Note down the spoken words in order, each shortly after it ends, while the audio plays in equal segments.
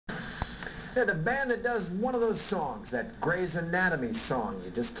They're the band that does one of those songs, that Grey's Anatomy song.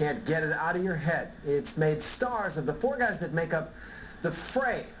 You just can't get it out of your head. It's made stars of the four guys that make up the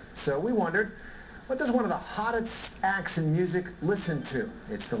Fray. So we wondered, what does one of the hottest acts in music listen to?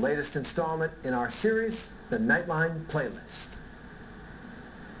 It's the latest installment in our series, the Nightline Playlist.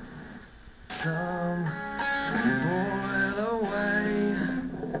 Some boil away.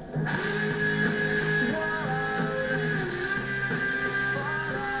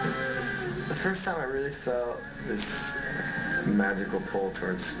 The first time I really felt this magical pull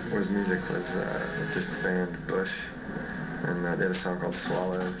towards music was with this band, Bush, and they had a song called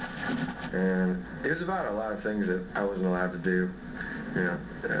Swallow, and it was about a lot of things that I wasn't allowed to do, you know,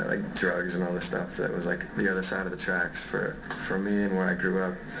 like drugs and all this stuff that was like the other side of the tracks. For me and where I grew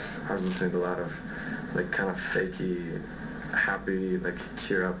up, I was listening to a lot of like kind of fakey, happy, like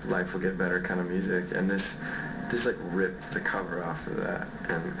cheer up, life will get better kind of music, and this like ripped the cover off of that,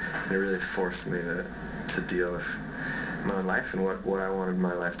 and it really forced me to deal with my own life and what I wanted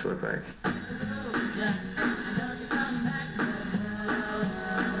my life to look like.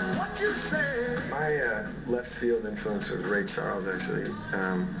 My left field influence was Ray Charles, actually.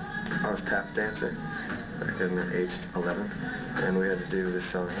 I was tap dancer back in aged 11, and we had to do this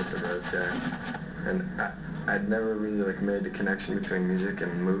song, Hit the Road Jack. And I'd never really like made the connection between music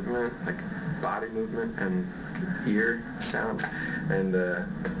and movement, like body movement and ear sound, and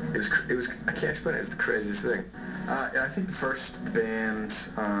it was I can't explain it. It was the craziest thing. I think the first band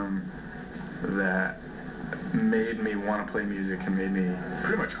that made me want to play music and made me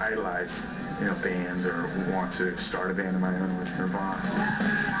pretty much idolize, you know, bands or want to start a band of my own was Nirvana.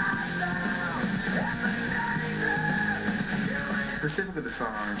 Specifically the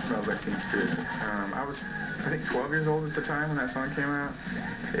song Smells Like Teen Spirit. I was, I think, 12 years old at the time when that song came out.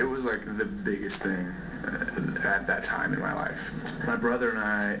 It was like the biggest thing at that time in my life. My brother and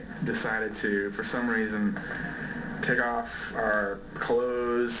I decided to, for some reason, take off our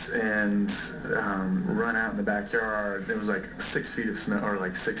clothes and run out in the backyard. It was like 6 feet of snow, or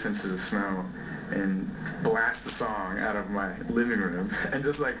like 6 inches of snow, and blast the song out of my living room and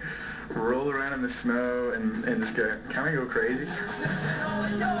just like roll around in the snow and just kind of go crazy.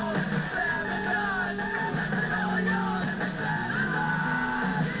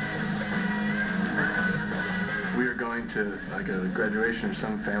 We were going to like a graduation or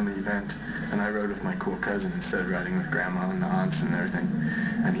some family event, and I rode with my cool cousin instead of riding with grandma and the aunts and everything.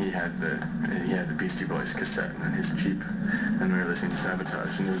 And he had the Beastie Boys cassette in his Jeep, and we were listening to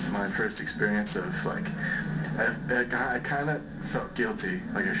Sabotage. And it was my first experience of like, I kind of felt guilty,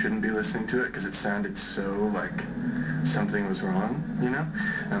 like I shouldn't be listening to it because it sounded so like something was wrong, you know?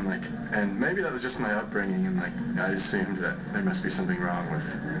 And maybe that was just my upbringing, and like I assumed that there must be something wrong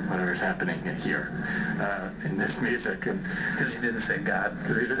with whatever's happening here in this music. Because he didn't say God.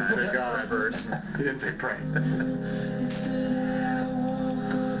 Because he didn't say God. Verse. He didn't say pray.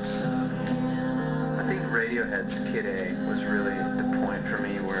 I think Radiohead's Kid A was really the point for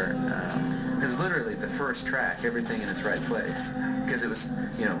me where it was literally the first track, everything in its right place. Because it was,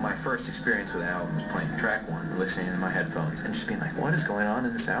 you know, my first experience with the album was playing track one, listening in my headphones, and just being like, what is going on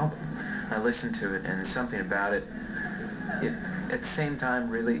in this album? And I listened to it, and there's something about it, at the same time,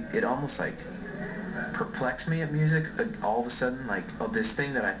 really, it almost like perplexed me at music, all of a sudden, like, oh, this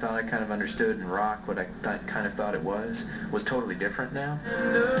thing that I thought I kind of understood in rock, what I kind of thought it was totally different now.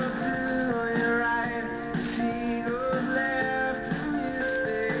 It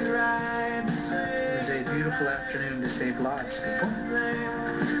was a beautiful afternoon to save lives, people.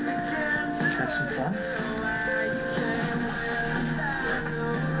 Let's have some fun.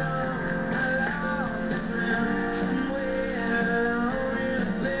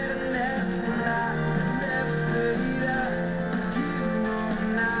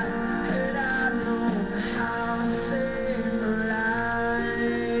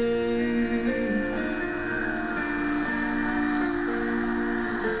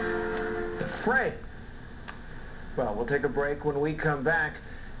 Fray. Well, we'll take a break. When we come back,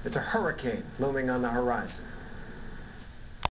 it's a hurricane looming on the horizon.